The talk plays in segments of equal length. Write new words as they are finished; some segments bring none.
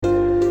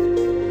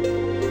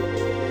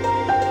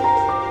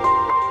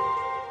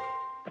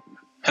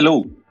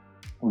Hello,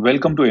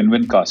 welcome to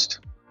InventCast,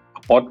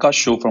 a podcast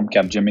show from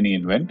Capgemini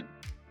Invent.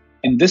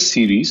 In this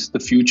series, The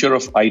Future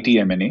of IT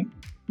M&A,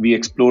 we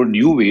explore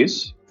new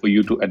ways for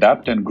you to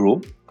adapt and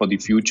grow for the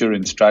future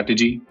in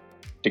strategy,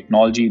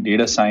 technology,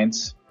 data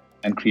science,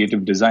 and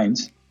creative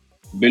designs,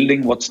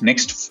 building what's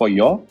next for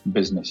your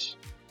business.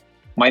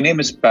 My name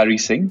is Parry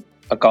Singh,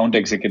 account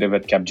executive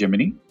at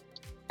Capgemini,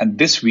 and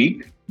this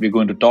week we're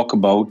going to talk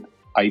about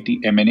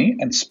IT M&A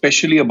and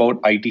especially about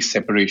IT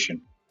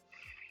separation.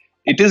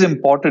 It is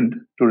important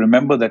to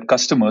remember that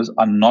customers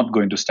are not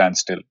going to stand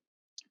still,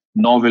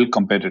 nor will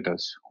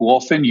competitors, who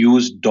often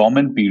use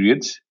dormant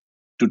periods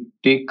to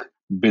take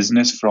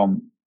business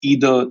from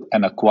either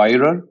an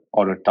acquirer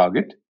or a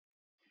target.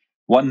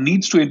 One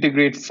needs to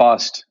integrate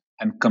fast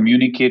and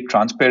communicate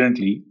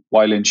transparently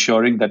while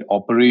ensuring that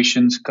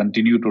operations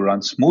continue to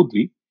run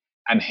smoothly.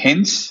 And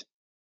hence,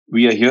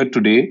 we are here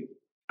today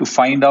to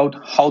find out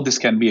how this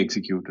can be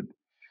executed.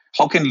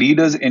 How can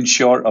leaders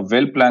ensure a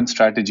well planned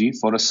strategy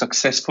for a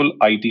successful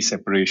IT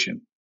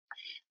separation?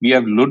 We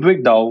have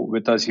Ludwig Dow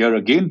with us here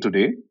again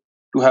today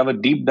to have a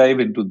deep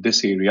dive into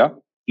this area.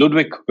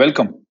 Ludwig,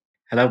 welcome.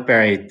 Hello,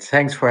 Perry.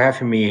 Thanks for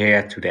having me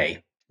here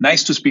today.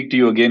 Nice to speak to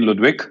you again,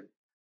 Ludwig.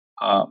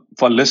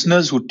 For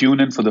listeners who tune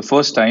in for the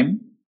first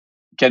time,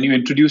 can you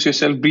introduce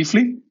yourself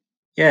briefly?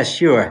 Yes,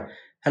 sure.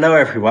 Hello,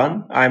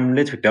 everyone. I'm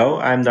Ludwig Doe.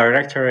 I'm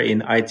Director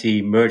in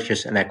IT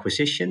Mergers and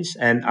Acquisitions,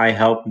 and I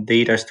help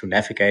leaders to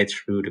navigate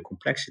through the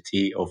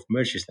complexity of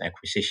mergers and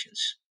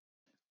acquisitions.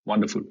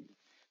 Wonderful.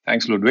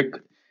 Thanks, Ludwig.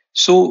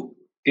 So,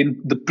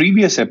 in the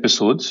previous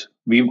episodes,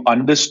 we've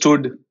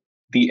understood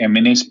the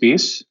M&A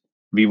space.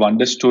 We've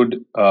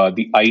understood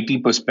the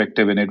IT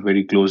perspective in it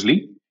very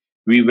closely.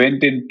 We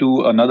went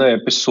into another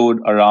episode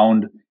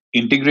around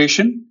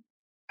integration.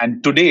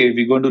 And today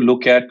we're going to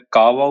look at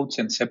carve outs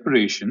and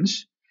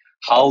separations,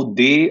 how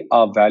they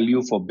are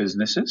value for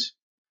businesses,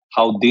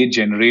 how they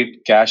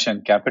generate cash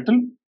and capital.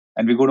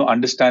 And we're going to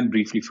understand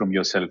briefly from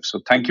yourself.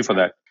 So, thank you for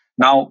that.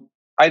 Now,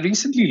 I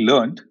recently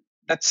learned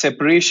that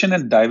separation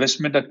and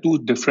divestment are two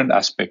different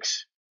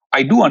aspects.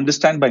 I do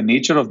understand by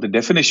nature of the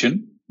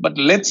definition, but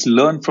let's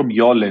learn from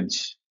your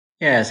lens.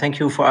 Yeah, thank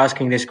you for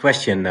asking this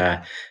question.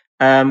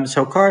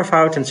 So, carve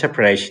out and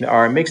separation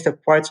are mixed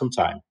up quite some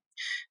time.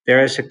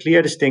 There is a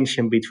clear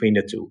distinction between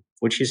the two,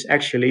 which is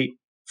actually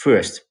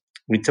first,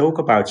 we talk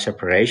about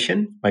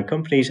separation when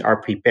companies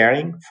are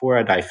preparing for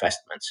a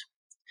divestment.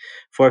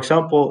 For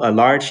example, a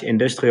large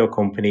industrial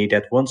company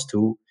that wants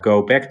to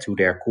go back to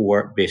their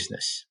core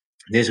business.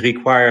 This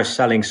requires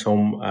selling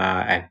some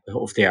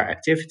of their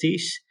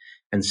activities,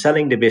 and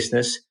selling the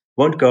business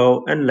won't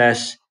go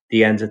unless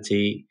the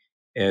entity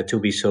to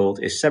be sold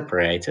is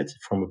separated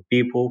from a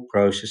people,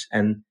 process,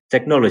 and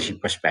technology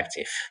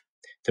perspective.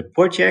 The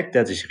project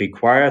that is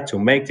required to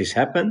make this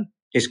happen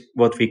is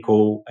what we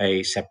call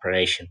a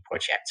separation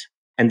project.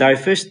 And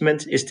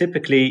divestment is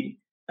typically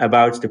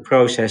about the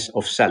process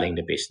of selling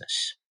the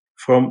business.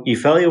 From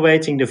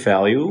evaluating the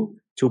value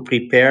to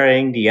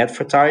preparing the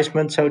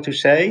advertisement, so to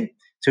say,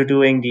 to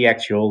doing the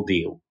actual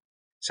deal.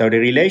 So the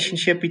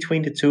relationship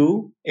between the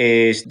two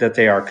is that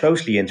they are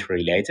closely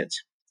interrelated.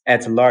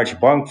 At a large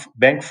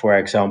bank, for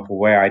example,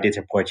 where I did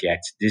a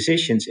project,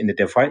 decisions in the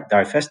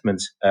divestment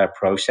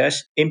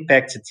process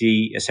impacted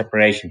the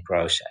separation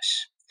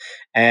process.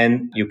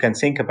 And you can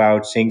think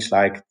about things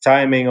like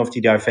timing of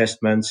the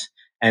divestments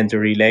and the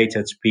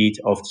related speed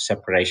of the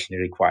separation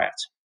required.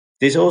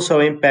 This also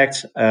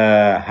impacts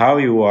how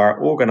you are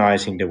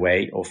organizing the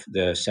way of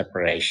the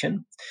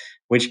separation,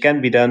 which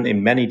can be done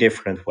in many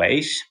different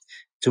ways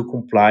to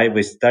comply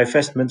with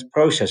divestment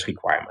process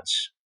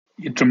requirements.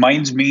 It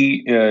reminds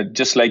me,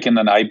 just like in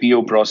an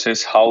IPO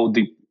process, how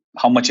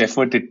much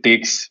effort it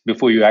takes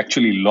before you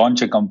actually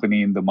launch a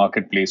company in the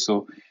marketplace.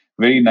 So,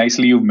 very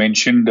nicely, you've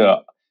mentioned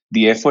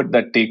the effort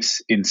that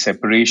takes in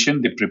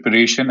separation, the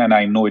preparation, and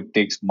I know it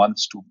takes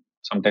months to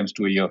sometimes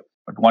to a year,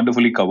 but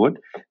wonderfully covered.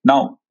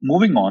 Now,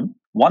 moving on,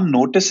 one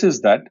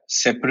notices that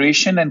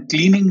separation and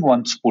cleaning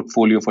one's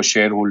portfolio for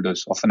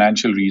shareholders or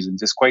financial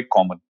reasons is quite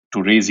common.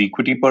 To raise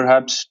equity,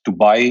 perhaps, to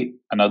buy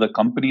another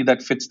company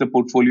that fits the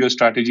portfolio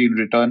strategy in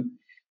return.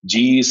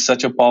 GE is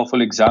such a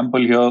powerful example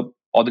here,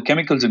 or the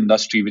chemicals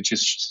industry, which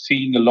is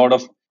seeing a lot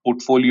of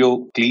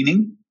portfolio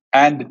cleaning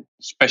and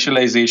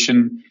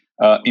specialization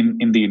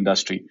in the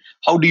industry.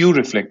 How do you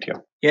reflect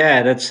here?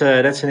 Yeah, that's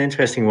an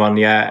interesting one.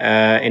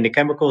 Yeah, in the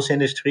chemicals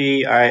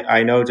industry,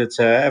 I know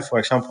that, for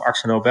example,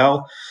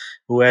 AkzoNobel,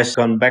 who has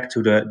gone back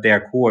to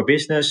their core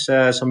business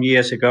some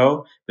years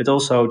ago, but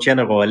also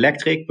General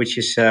Electric, which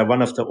is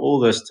one of the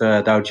oldest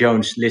Dow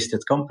Jones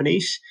listed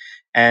companies,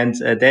 and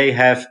they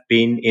have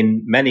been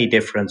in many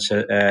different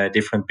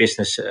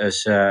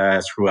businesses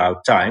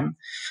throughout time,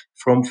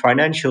 from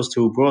financials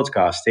to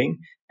broadcasting.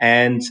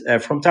 And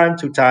from time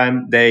to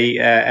time, they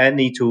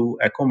need to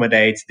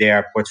accommodate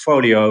their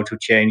portfolio to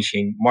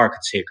changing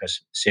market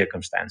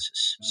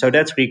circumstances. So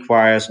that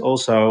requires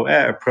also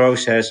a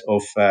process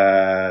of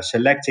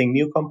selecting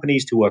new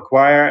companies to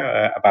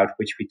acquire, about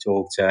which we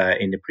talked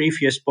in the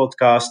previous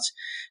podcasts,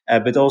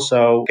 but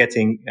also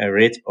getting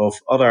rid of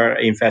other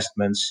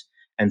investments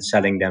and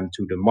selling them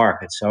to the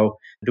market. So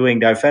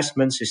doing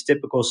divestments is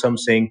typical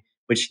something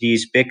which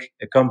these big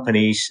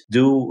companies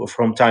do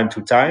from time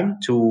to time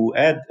to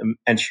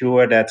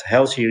ensure that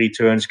healthy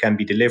returns can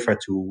be delivered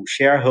to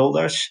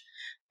shareholders.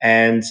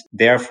 And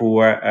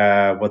therefore,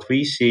 what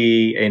we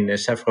see in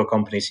several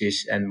companies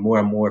is, and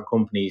more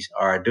companies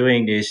are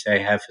doing this, they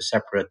have a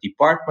separate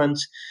department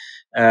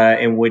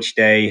in which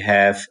they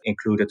have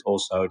included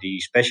also the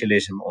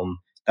specialism on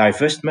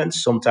divestments,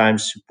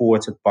 sometimes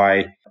supported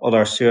by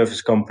other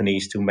service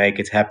companies to make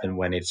it happen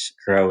when it's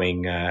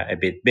growing a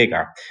bit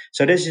bigger.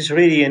 So this is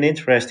really an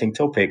interesting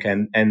topic,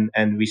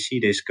 and we see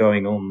this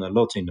going on a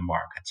lot in the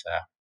market.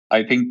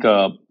 I think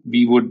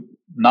we would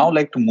now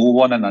like to move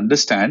on and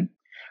understand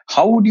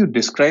how would you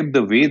describe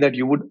the way that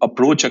you would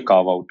approach a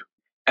carve out,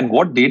 and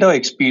what data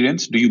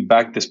experience do you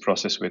back this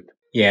process with?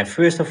 Yeah,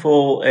 first of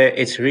all,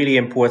 it's really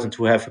important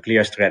to have a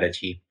clear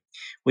strategy.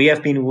 We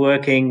have been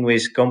working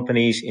with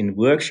companies in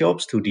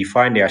workshops to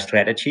define their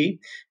strategy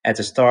at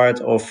the start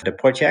of the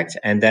project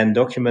and then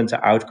document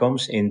the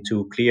outcomes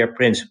into clear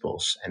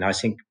principles. And I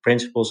think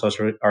principles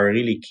are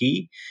really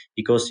key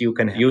because you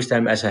can use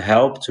them as a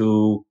help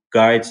to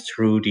guide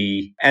through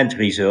the end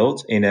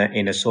result in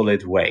a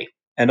solid way.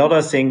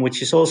 Another thing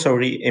which is also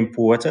really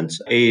important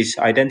is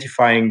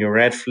identifying the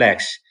red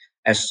flags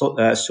as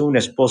soon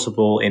as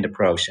possible in the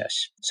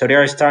process. So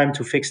there is time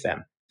to fix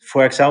them.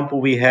 For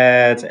example, we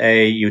had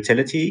a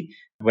utility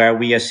where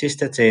we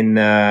assisted in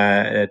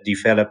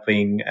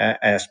developing,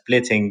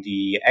 splitting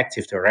the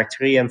Active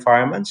Directory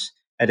environments.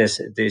 This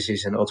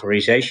is an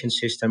authorization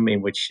system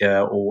in which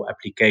all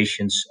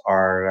applications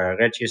are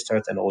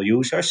registered and all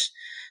users.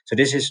 So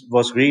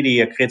was really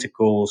a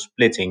critical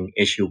splitting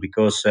issue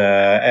because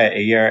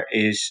here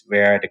is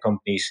where the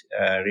companies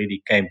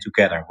really came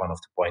together, one of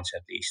the points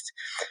at least.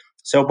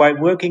 So by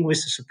working with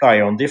the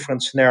supplier on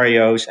different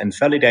scenarios and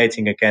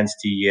validating against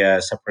the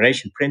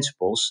separation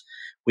principles,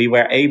 we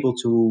were able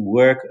to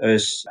work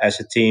as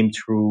a team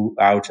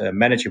throughout a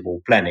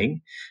manageable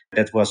planning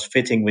that was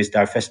fitting with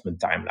divestment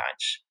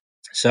timelines.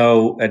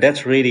 So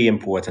that's really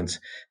important.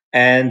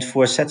 And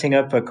for setting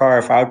up a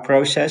carve out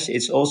process,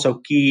 it's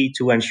also key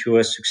to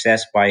ensure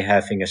success by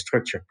having a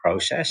structured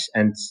process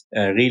and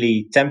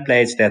really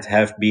templates that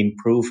have been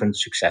proven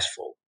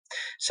successful.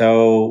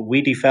 So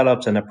we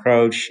developed an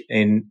approach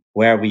in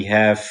where we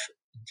have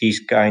these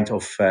kind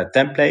of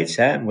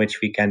templates, which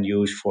we can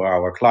use for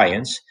our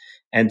clients.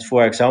 And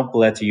for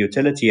example, at the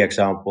utility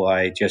example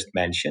I just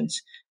mentioned,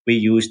 we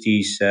use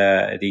these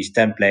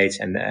templates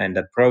and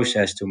that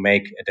process to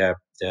make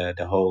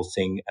the whole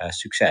thing a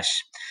success.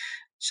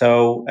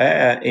 So,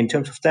 in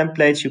terms of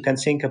templates, you can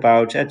think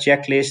about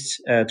checklists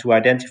to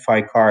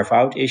identify carve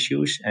out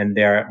issues, and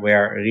there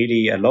were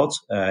really a lot.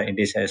 In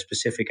this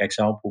specific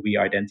example, we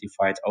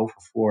identified over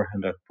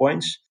 400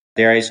 points.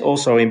 There is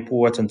also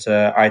important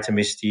item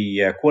is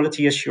the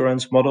quality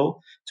assurance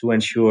model to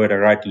ensure the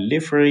right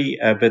delivery,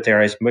 but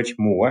there is much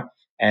more.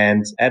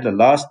 And at the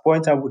last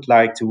point I would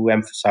like to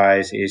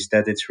emphasize is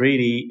that it's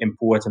really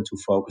important to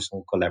focus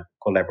on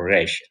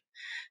collaboration.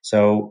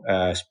 So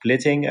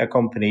splitting a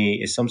company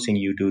is something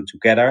you do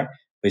together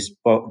with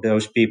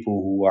those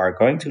people who are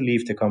going to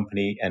leave the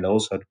company and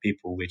also the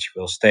people which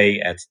will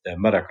stay at the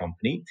mother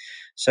company.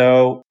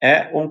 So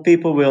all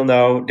people will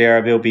know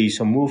there will be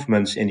some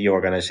movements in the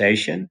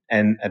organization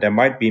and there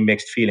might be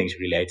mixed feelings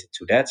related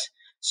to that.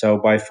 So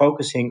by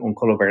focusing on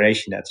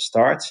collaboration at the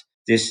start,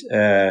 this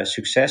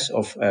success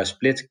of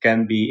split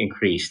can be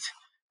increased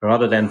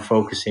rather than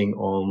focusing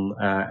on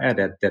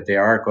that they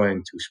are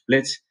going to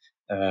split.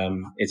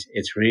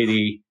 It's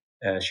really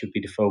should be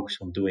the focus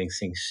on doing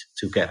things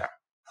together.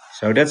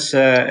 So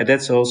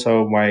that's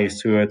also my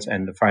third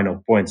and the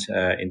final point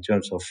in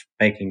terms of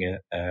making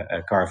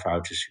a carve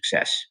out a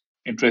success.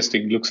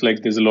 Interesting. Looks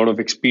like there's a lot of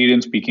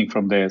experience speaking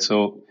from there.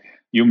 So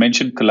you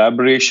mentioned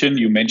collaboration.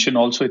 You mentioned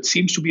also it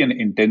seems to be an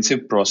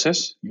intensive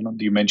process.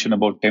 You mentioned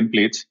about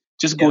templates.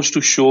 Just Yeah. goes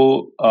to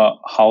show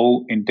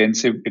how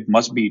intensive it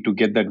must be to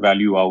get that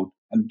value out.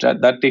 And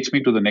that takes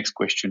me to the next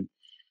question.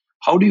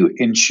 How do you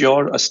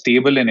ensure a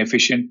stable and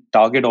efficient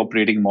target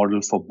operating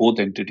model for both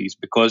entities?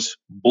 Because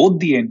both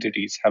the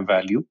entities have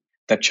value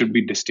that should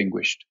be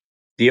distinguished.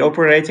 The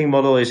operating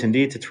model is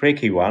indeed a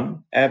tricky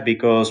one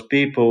because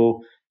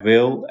people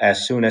will,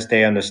 as soon as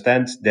they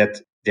understand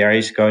that there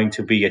is going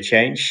to be a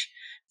change,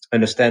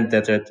 understand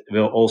that it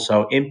will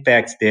also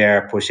impact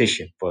their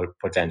position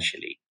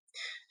potentially.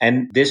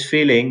 And this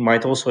feeling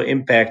might also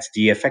impact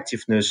the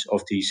effectiveness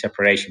of the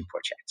separation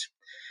project.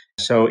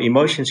 So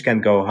emotions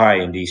can go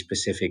high in these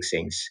specific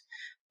things.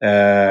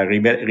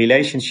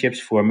 Relationships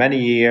for many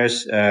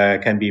years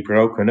can be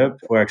broken up.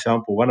 For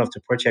example, one of the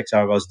projects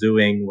I was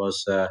doing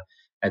was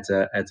at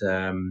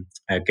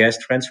a gas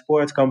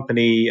transport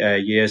company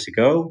years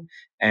ago,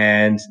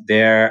 and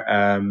there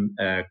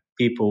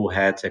people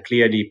had a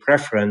clearly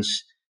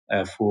preference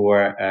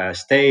for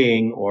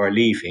staying or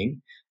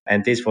leaving,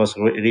 and this was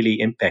really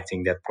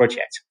impacting that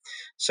project.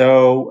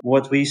 So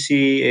what we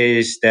see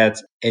is that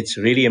it's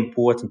really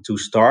important to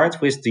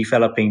start with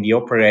developing the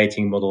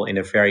operating model in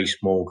a very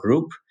small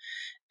group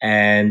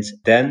and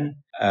then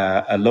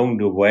along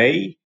the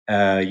way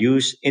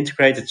use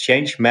integrated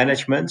change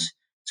management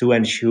to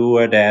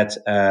ensure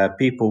that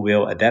people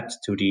will adapt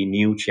to the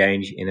new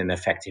change in an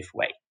effective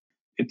way.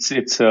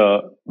 It's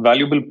a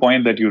valuable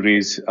point that you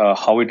raise,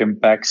 how it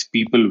impacts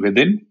people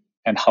within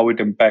and how it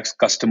impacts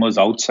customers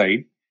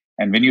outside.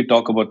 And when you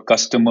talk about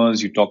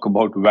customers, you talk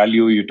about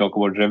value, you talk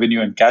about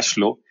revenue and cash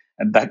flow,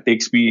 and that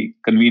takes me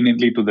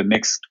conveniently to the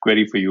next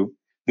query for you.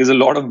 There's a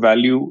lot of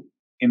value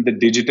in the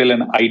digital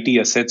and IT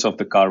assets of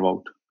the carve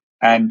out,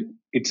 and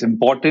it's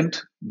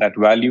important that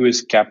value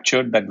is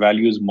captured, that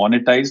value is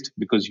monetized,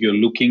 because you're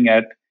looking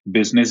at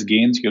business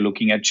gains, you're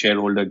looking at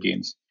shareholder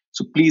gains.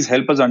 So please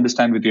help us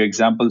understand with your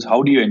examples,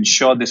 how do you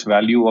ensure this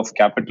value of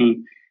capital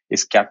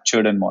is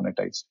captured and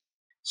monetized?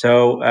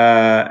 So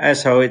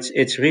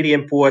it's really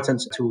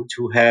important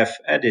to have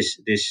this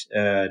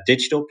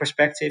digital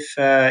perspective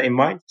in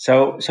mind.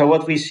 So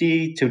what we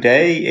see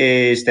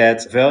today is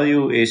that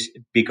value is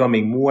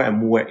becoming more and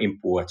more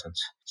important.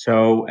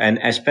 So, and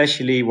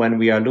especially when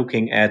we are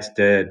looking at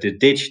the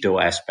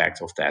digital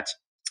aspect of that.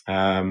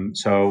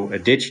 So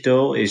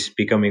digital is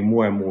becoming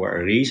more and more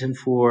a reason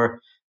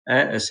for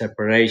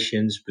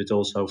separations, but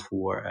also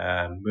for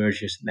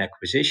mergers and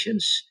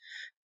acquisitions.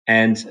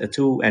 And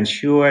to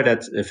ensure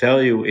that the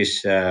value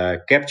is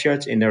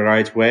captured in the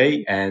right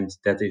way, and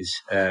that is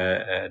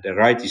the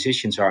right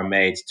decisions are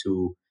made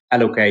to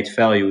allocate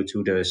value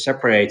to the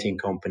separating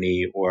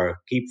company or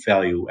keep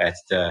value at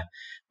the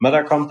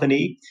mother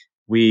company,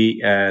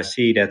 we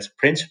see that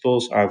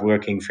principles are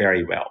working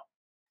very well.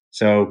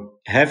 So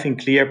having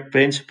clear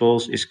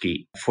principles is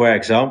key. For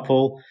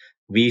example,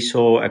 we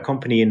saw a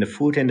company in the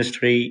food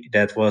industry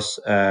that was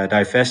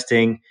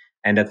divesting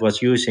and that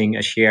was using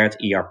a shared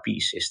ERP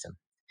system.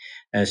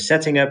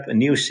 Setting up a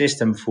new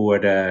system for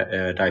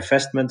the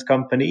divestment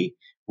company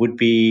would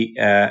be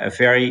a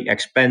very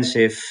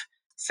expensive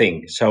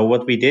thing. So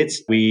what we did,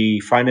 we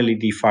finally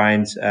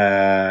defined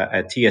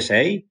a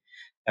TSA,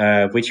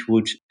 which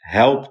would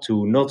help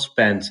to not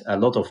spend a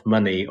lot of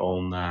money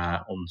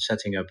on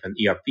setting up an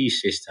ERP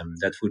system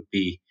that would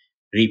be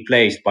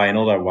replaced by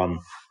another one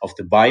of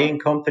the buying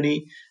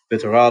company,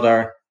 but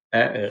rather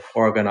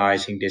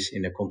organizing this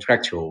in a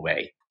contractual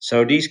way.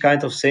 So these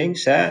kind of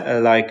things,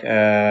 like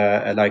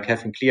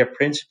having clear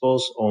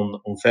principles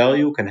on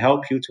value, can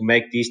help you to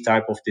make these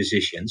type of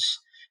decisions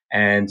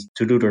and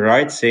to do the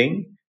right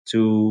thing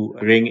to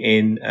bring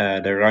in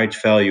the right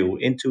value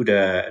into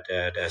the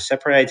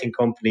separating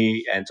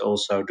company, and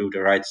also do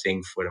the right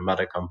thing for the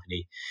mother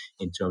company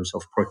in terms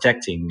of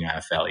protecting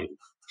value.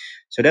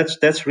 So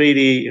that's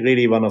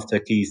really one of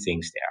the key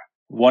things there.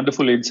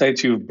 Wonderful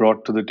insights you've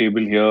brought to the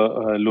table here,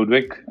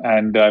 Ludwig.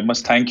 And I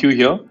must thank you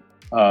here,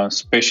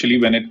 especially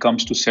when it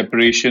comes to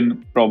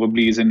separation,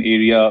 probably is an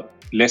area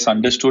less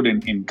understood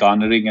in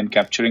garnering and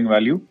capturing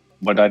value.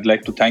 But I'd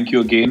like to thank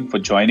you again for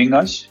joining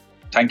us.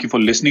 Thank you for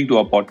listening to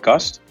our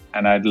podcast.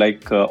 And I'd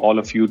like all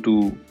of you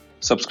to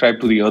subscribe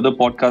to the other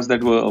podcasts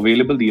that were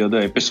available, the other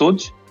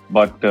episodes.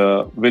 But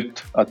with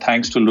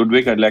thanks to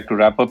Ludwig, I'd like to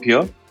wrap up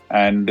here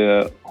and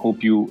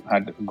hope you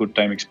had a good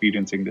time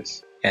experiencing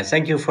this. And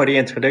thank you for the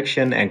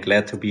introduction, and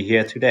glad to be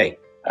here today.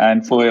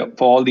 And for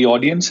all the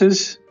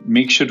audiences,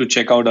 make sure to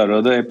check out our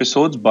other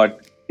episodes.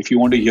 But if you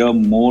want to hear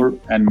more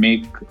and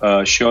make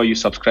sure you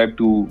subscribe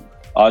to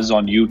us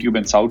on YouTube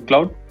and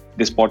SoundCloud,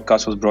 this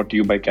podcast was brought to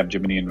you by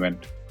Capgemini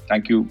Invent.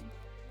 Thank you.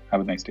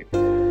 Have a nice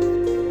day.